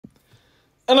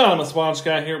Anonymous Watch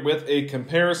Guy here with a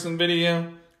comparison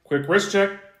video. Quick wrist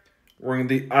check. We're in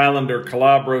the Islander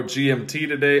Calabro GMT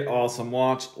today. Awesome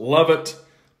watch. Love it.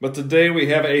 But today we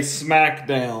have a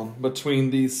smackdown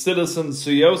between the Citizen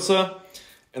Tsuyosa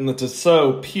and the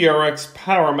Tissot PRX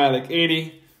Powermatic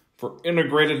 80 for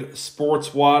integrated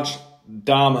sports watch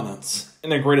dominance.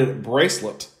 Integrated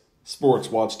bracelet sports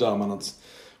watch dominance.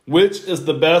 Which is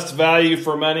the best value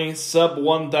for money, sub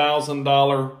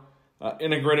 $1,000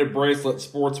 integrated bracelet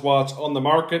sports watch on the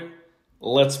market?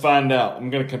 Let's find out.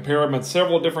 I'm going to compare them in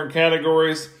several different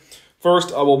categories.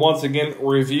 First, I will once again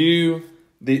review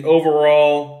the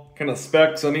overall kind of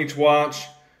specs on each watch.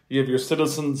 You have your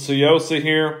Citizen Tsuyosa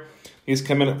here. He's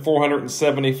coming at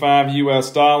 $475 US.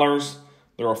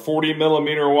 They're a 40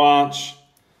 millimeter watch.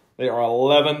 They are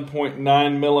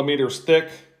 11.9 millimeters thick.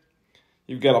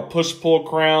 You've got a push-pull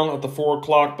crown at the 4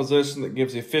 o'clock position that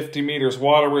gives you 50 meters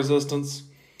water resistance.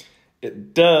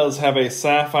 It does have a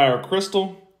sapphire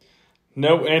crystal.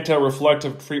 No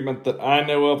anti-reflective treatment that I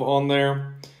know of on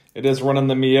there. It is running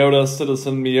the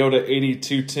Citizen Miyota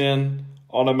 8210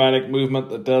 automatic movement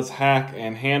that does hack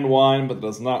and hand wind, but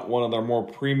does not one of their more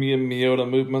premium Miyota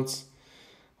movements.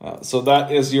 So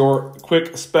that is your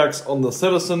quick specs on the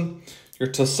Citizen. Your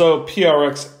Tissot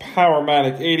PRX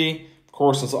Powermatic 80, of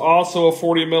course, is also a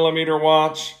 40 millimeter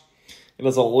watch. It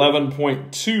is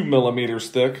 11.2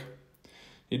 millimeters thick.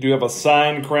 You do have a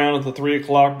sign crown at the 3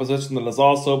 o'clock position that is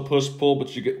also push-pull,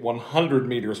 but you get 100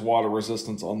 meters water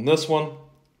resistance on this one.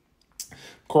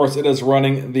 Of course, it is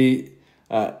running the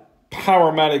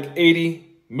Powermatic 80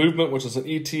 movement, which is an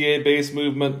ETA-based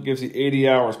movement. Gives you 80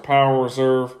 hours power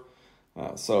reserve.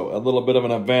 So a little bit of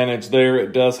an advantage there.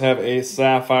 It does have a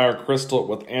sapphire crystal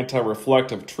with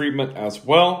anti-reflective treatment as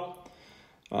well.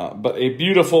 But a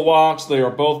beautiful watch. They are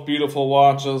both beautiful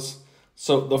watches.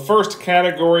 So the first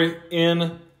category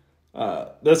in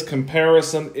this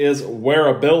comparison is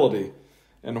wearability.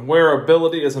 And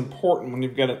wearability is important when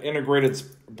you've got an integrated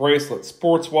bracelet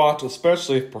sports watch,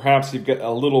 especially if perhaps you've got a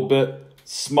little bit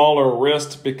smaller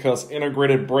wrist, because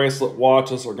integrated bracelet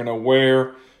watches are going to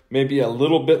wear maybe a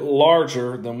little bit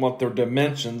larger than what their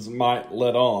dimensions might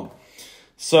let on.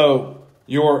 So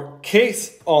your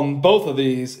case on both of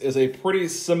these is a pretty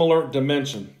similar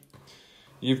dimension.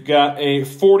 You've got a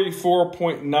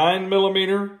 44.9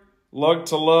 millimeter lug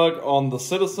to lug on the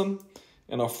Citizen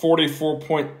and a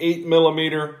 44.8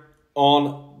 millimeter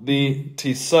on the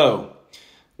Tissot.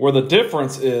 Where the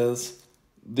difference is,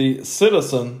 the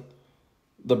Citizen,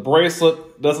 the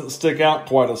bracelet doesn't stick out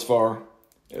quite as far.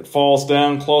 It falls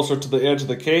down closer to the edge of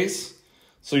the case.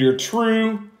 So your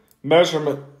true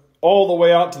measurement all the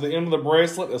way out to the end of the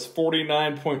bracelet is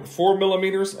 49.4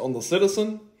 millimeters on the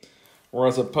Citizen.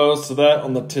 Whereas opposed to that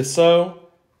on the Tissot,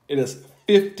 it is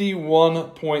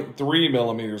 51.3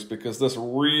 millimeters, because this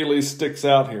really sticks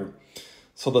out here.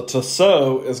 So the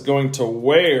Tissot is going to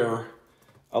wear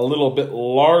a little bit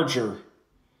larger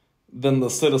than the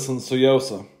Citizen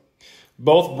Tsuyosa.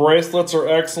 Both bracelets are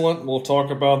excellent. We'll talk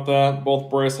about that. Both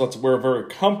bracelets wear very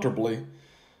comfortably.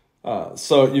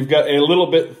 So you've got a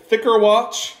little bit thicker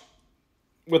watch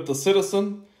with the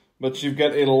Citizen, but you've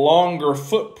got a longer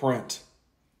footprint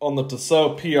on the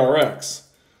Tissot PRX.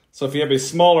 So if you have a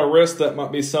smaller wrist, that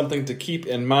might be something to keep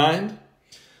in mind.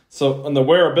 So on the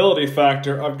wearability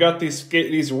factor, I've got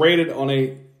these rated on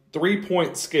a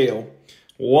 3-point scale.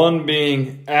 1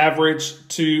 being average,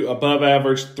 2 above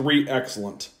average, 3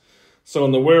 excellent. So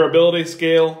on the wearability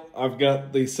scale, I've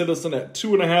got the Citizen at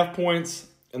 2.5 points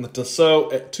and the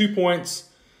Tissot at 2 points,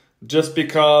 just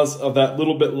because of that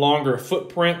little bit longer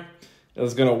footprint.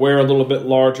 It's going to wear a little bit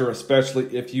larger,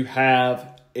 especially if you have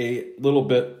a little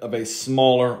bit of a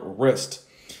smaller wrist.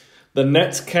 The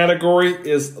next category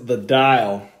is the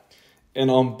dial.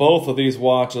 And on both of these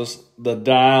watches, the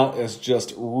dial is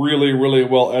just really, really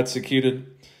well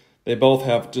executed. They both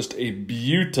have just a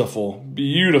beautiful,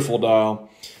 beautiful dial.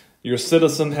 Your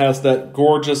Citizen has that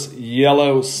gorgeous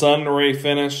yellow sun ray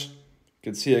finish. You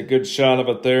can see a good shot of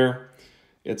it there.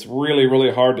 It's really,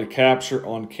 really hard to capture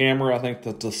on camera. I think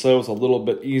the Tissot is a little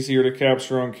bit easier to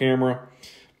capture on camera.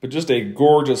 But just a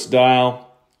gorgeous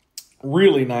dial.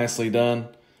 Really nicely done.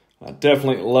 I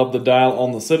definitely love the dial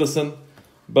on the Citizen.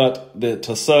 But the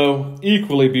Tissot,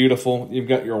 equally beautiful. You've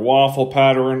got your waffle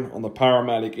pattern on the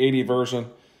Powermatic 80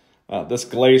 version. This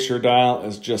glacier dial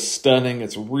is just stunning.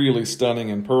 It's really stunning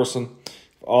in person.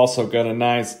 Also got a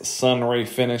nice sun ray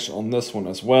finish on this one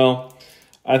as well.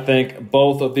 I think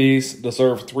both of these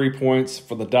deserve 3 points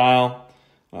for the dial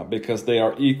because they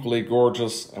are equally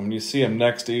gorgeous. And when you see them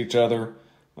next to each other,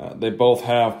 they both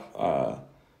have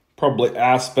probably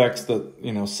aspects that,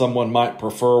 someone might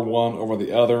prefer one over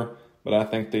the other. but I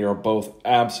think they are both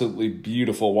absolutely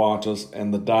beautiful watches,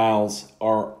 and the dials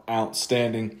are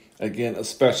outstanding, again,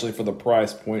 especially for the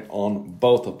price point on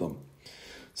both of them.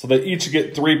 So they each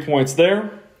get 3 points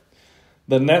there.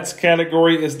 The next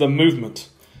category is the movement.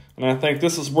 And I think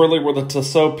this is really where the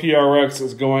Tissot PRX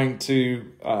is going to,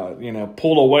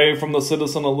 pull away from the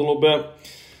Citizen a little bit.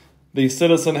 The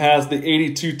Citizen has the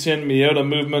 8210 Miyota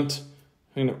movement,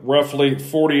 roughly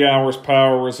 40 hours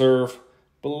power reserve.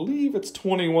 Believe it's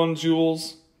 21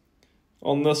 joules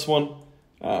on this one,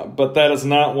 but that is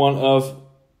not one of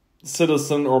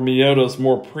Citizen or Miyota's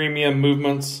more premium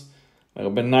movements. It would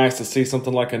have been nice to see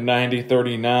something like a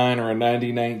 9039 or a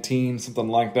 9019, something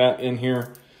like that in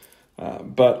here.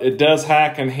 But it does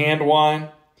hack and hand wind,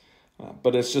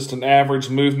 but it's just an average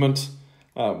movement.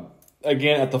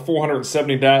 Again, at the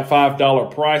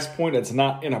 $475 price point, it's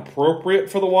not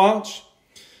inappropriate for the watch.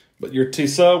 But your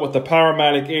Tissot with the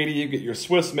Powermatic 80, you get your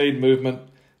Swiss-made movement.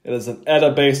 It is an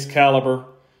ETA-based caliber.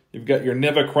 You've got your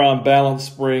Nivacron balance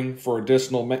spring for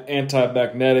additional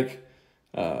anti-magnetic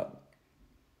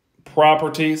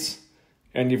properties.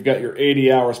 And you've got your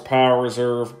 80 hours power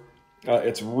reserve.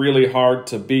 It's really hard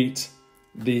to beat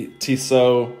the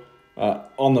Tissot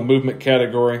on the movement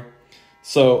category.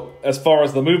 So as far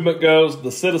as the movement goes,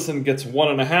 the Citizen gets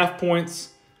 1.5 points.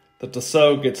 The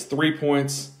Tissot gets 3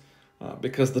 points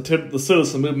because the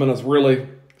Citizen movement is really,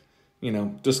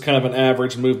 just kind of an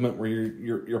average movement where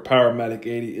your Powermatic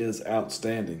 80 is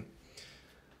outstanding.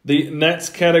 The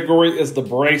next category is the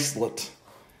bracelet.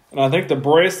 And I think the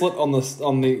bracelet on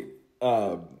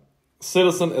the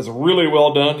Citizen is really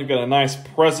well done. You've got a nice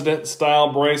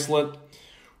president-style bracelet.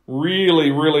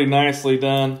 Really, really nicely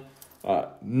done.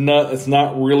 It's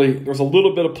not really, there's a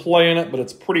little bit of play in it, but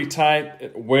it's pretty tight.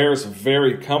 It wears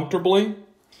very comfortably.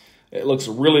 It looks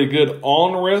really good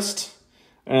on wrist.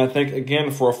 And I think, again,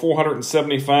 for a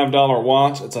 $475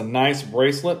 watch, it's a nice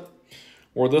bracelet.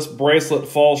 Where this bracelet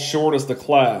falls short is the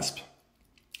clasp.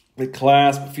 The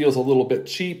clasp feels a little bit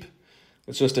cheap.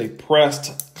 It's just a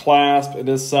pressed clasp. It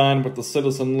is signed with the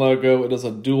Citizen logo. It is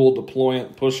a dual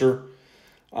deployant pusher.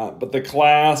 But the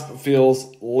clasp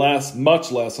feels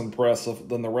much less impressive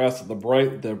than the rest of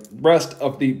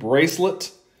the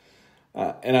bracelet.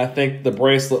 And I think the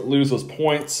bracelet loses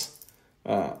points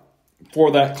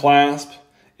for that clasp.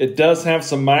 It does have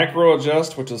some micro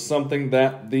adjust, which is something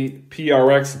that the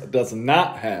PRX does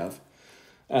not have.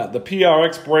 The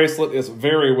PRX bracelet is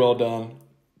very well done.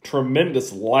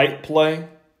 Tremendous light play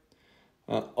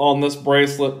on this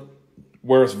bracelet.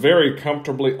 Wears very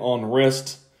comfortably on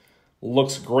wrist.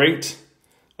 Looks great.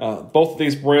 Both of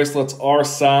these bracelets are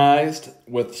sized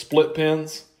with split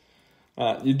pins.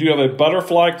 You do have a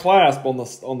butterfly clasp on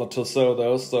the Tissot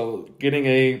though, so getting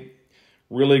a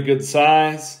really good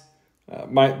size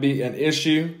might be an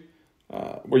issue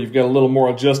where you've got a little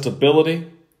more adjustability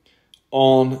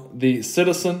on the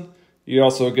Citizen. You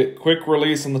also get quick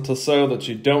release on the Tissot that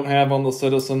you don't have on the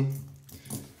Citizen.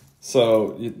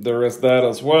 So there is that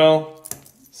as well.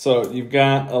 So you've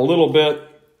got a little bit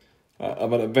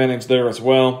of an advantage there as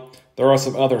well. There are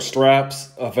some other straps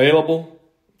available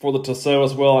for the Tissot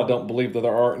as well. I don't believe that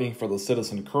there are any for the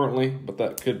Citizen currently, but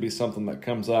that could be something that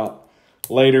comes out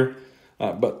later.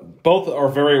 But both are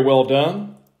very well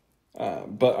done.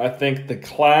 But I think the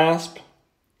clasp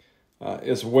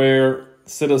is where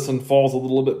Citizen falls a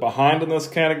little bit behind in this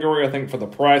category. I think for the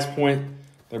price point,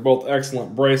 they're both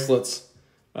excellent bracelets.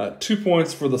 2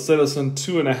 points for the Citizen,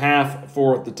 2.5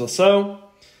 for the Tissot.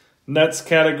 Next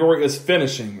category is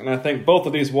finishing, and I think both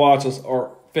of these watches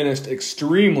are finished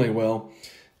extremely well,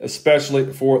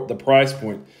 especially for the price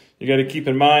point. You got to keep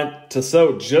in mind,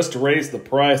 Tissot just raised the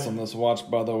price on this watch,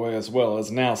 by the way, as well. It's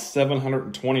now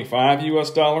 $725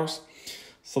 US.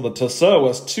 So the Tissot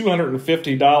is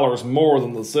 $250 more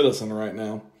than the Citizen right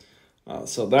now.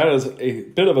 So that is a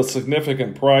bit of a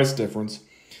significant price difference.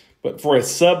 But for a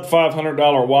sub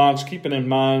 $500 watch, keeping in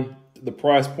mind the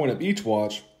price point of each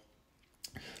watch,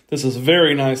 this is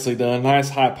very nicely done. Nice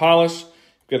high polish.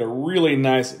 You've got a really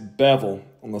nice bevel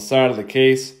on the side of the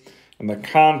case. And the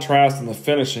contrast and the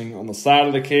finishing on the side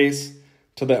of the case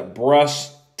to that brush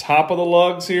top of the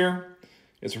lugs here,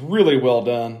 it's really well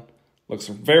done. Looks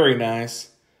very nice.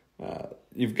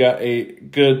 You've got a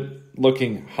good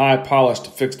looking high polished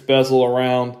fixed bezel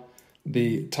around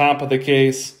the top of the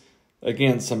case.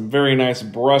 Again, some very nice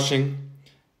brushing.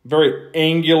 Very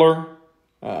angular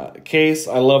case.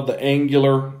 I love the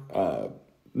angular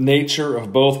nature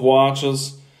of both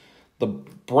watches. The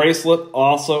bracelet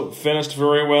also finished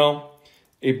very well.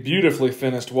 A beautifully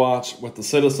finished watch with the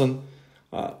Citizen.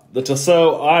 The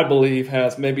Tissot, I believe,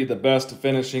 has maybe the best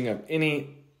finishing of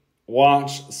any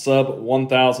watch sub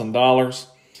 $1,000.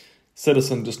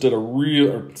 Tissot just did a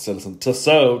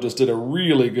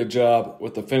really good job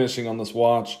with the finishing on this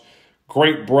watch.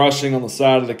 Great brushing on the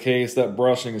side of the case. That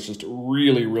brushing is just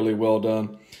really, really well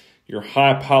done. Your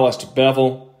high polished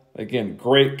bevel, again,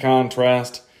 great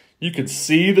contrast. You could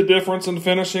see the difference in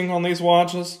finishing on these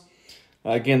watches.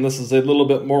 Again, this is a little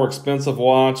bit more expensive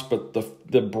watch, but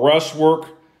the brush work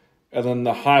and then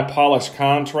the high polish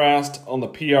contrast on the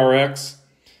PRX,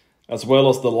 as well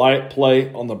as the light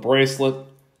plate on the bracelet,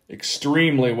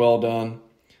 extremely well done.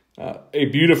 A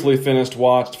beautifully finished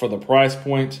watch for the price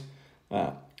point.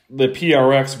 The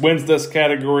PRX wins this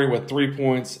category with 3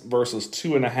 points versus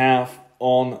 2.5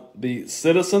 on the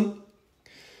Citizen.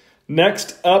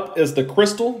 Next up is the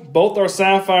crystal. Both are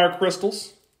sapphire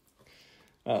crystals.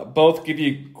 Both give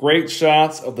you great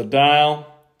shots of the dial.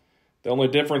 The only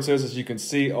difference is, as you can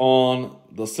see on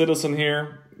the Citizen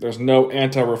here, there's no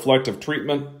anti-reflective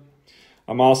treatment.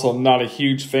 I'm also not a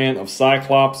huge fan of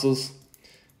Cyclopses.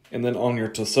 And then on your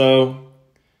Tissot,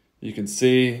 you can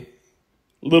see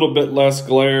a little bit less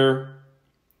glare.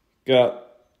 Got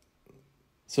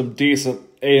some decent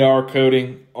AR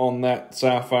coating on that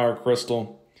sapphire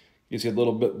crystal. Gives you a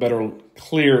little bit better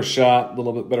clear shot, a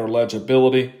little bit better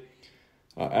legibility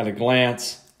at a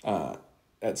glance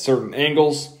at certain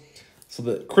angles. So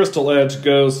the crystal edge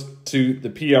goes to the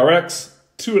PRX,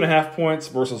 2.5 points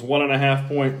versus 1.5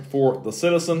 point for the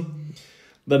Citizen.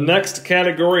 The next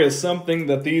category is something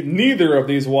that neither of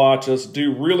these watches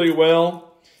do really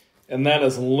well, and that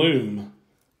is lume.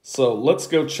 So let's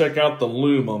go check out the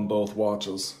lume on both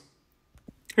watches.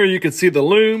 Here you can see the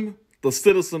lume, the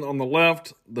Citizen on the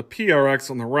left, the PRX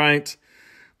on the right.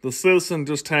 The Citizen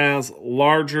just has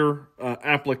larger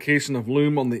application of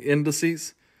lume on the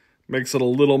indices. Makes it a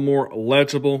little more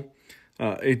legible.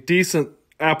 A decent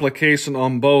application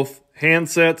on both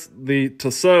handsets. The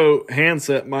Tissot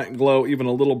handset might glow even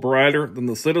a little brighter than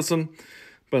the Citizen,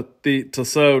 but the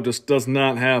Tissot just does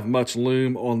not have much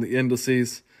lume on the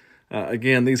indices.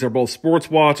 Again, these are both sports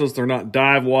watches. They're not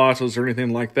dive watches or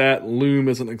anything like that. Lume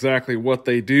isn't exactly what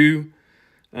they do,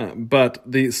 but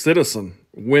the Citizen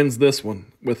wins this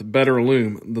one with better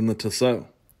lume than the Tissot.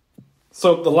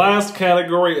 So the last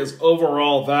category is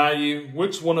overall value.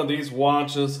 Which one of these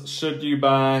watches should you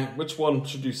buy? Which one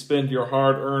should you spend your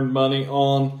hard-earned money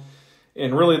on?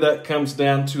 And really that comes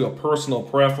down to a personal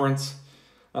preference.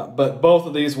 But both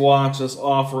of these watches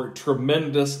offer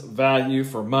tremendous value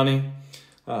for money.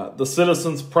 The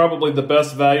Citizen's probably the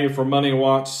best value for money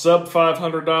watch, sub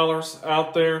 $500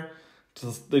 out there.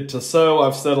 The Tissot,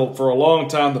 I've settled for a long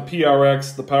time. The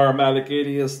PRX, the Powermatic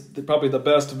 80, is probably the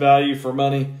best value for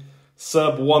money.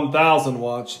 Sub $1,000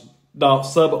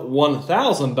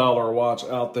 watch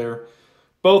out there.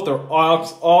 Both are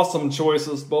awesome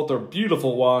choices. Both are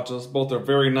beautiful watches. Both are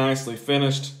very nicely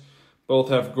finished. Both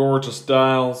have gorgeous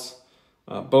dials.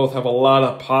 Both have a lot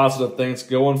of positive things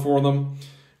going for them.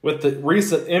 With the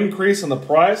recent increase in the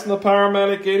price in the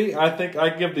Powermatic 80, I think I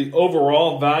give the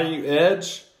overall value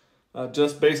edge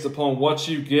just based upon what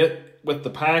you get with the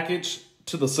package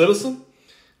to the Citizen.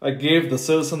 I gave the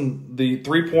Citizen the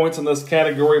 3 points in this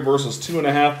category versus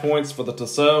 2.5 points for the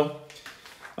Tissot.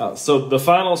 So the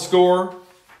final score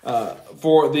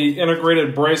for the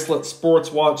integrated bracelet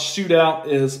sports watch shootout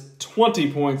is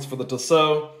 20 points for the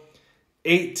Tissot,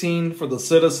 18 for the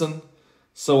Citizen.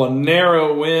 So a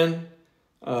narrow win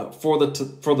for the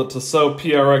Tissot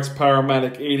PRX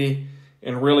Powermatic 80,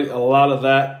 and really a lot of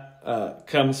that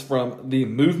comes from the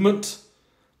movement.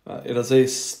 It is a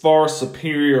far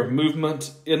superior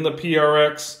movement in the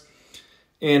PRX,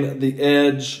 and the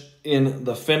edge in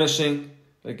the finishing.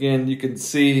 Again, you can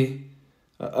see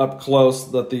up close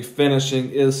that the finishing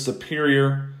is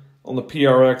superior on the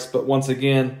PRX, but once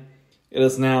again, it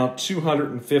is now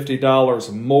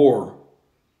 $250 more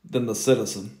than the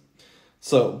Citizen.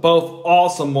 So both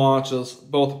awesome watches,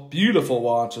 both beautiful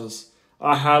watches.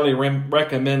 I highly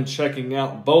recommend checking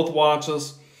out both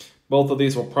watches. Both of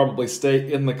these will probably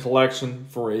stay in the collection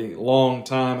for a long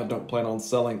time. I don't plan on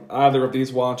selling either of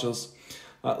these watches.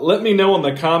 Let me know in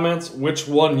the comments which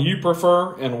one you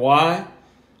prefer and why,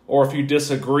 or if you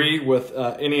disagree with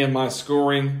any of my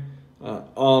scoring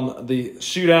on the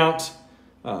shootout.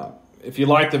 If you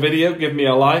like the video, give me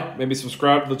a like, maybe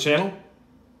subscribe to the channel.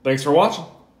 Thanks for watching.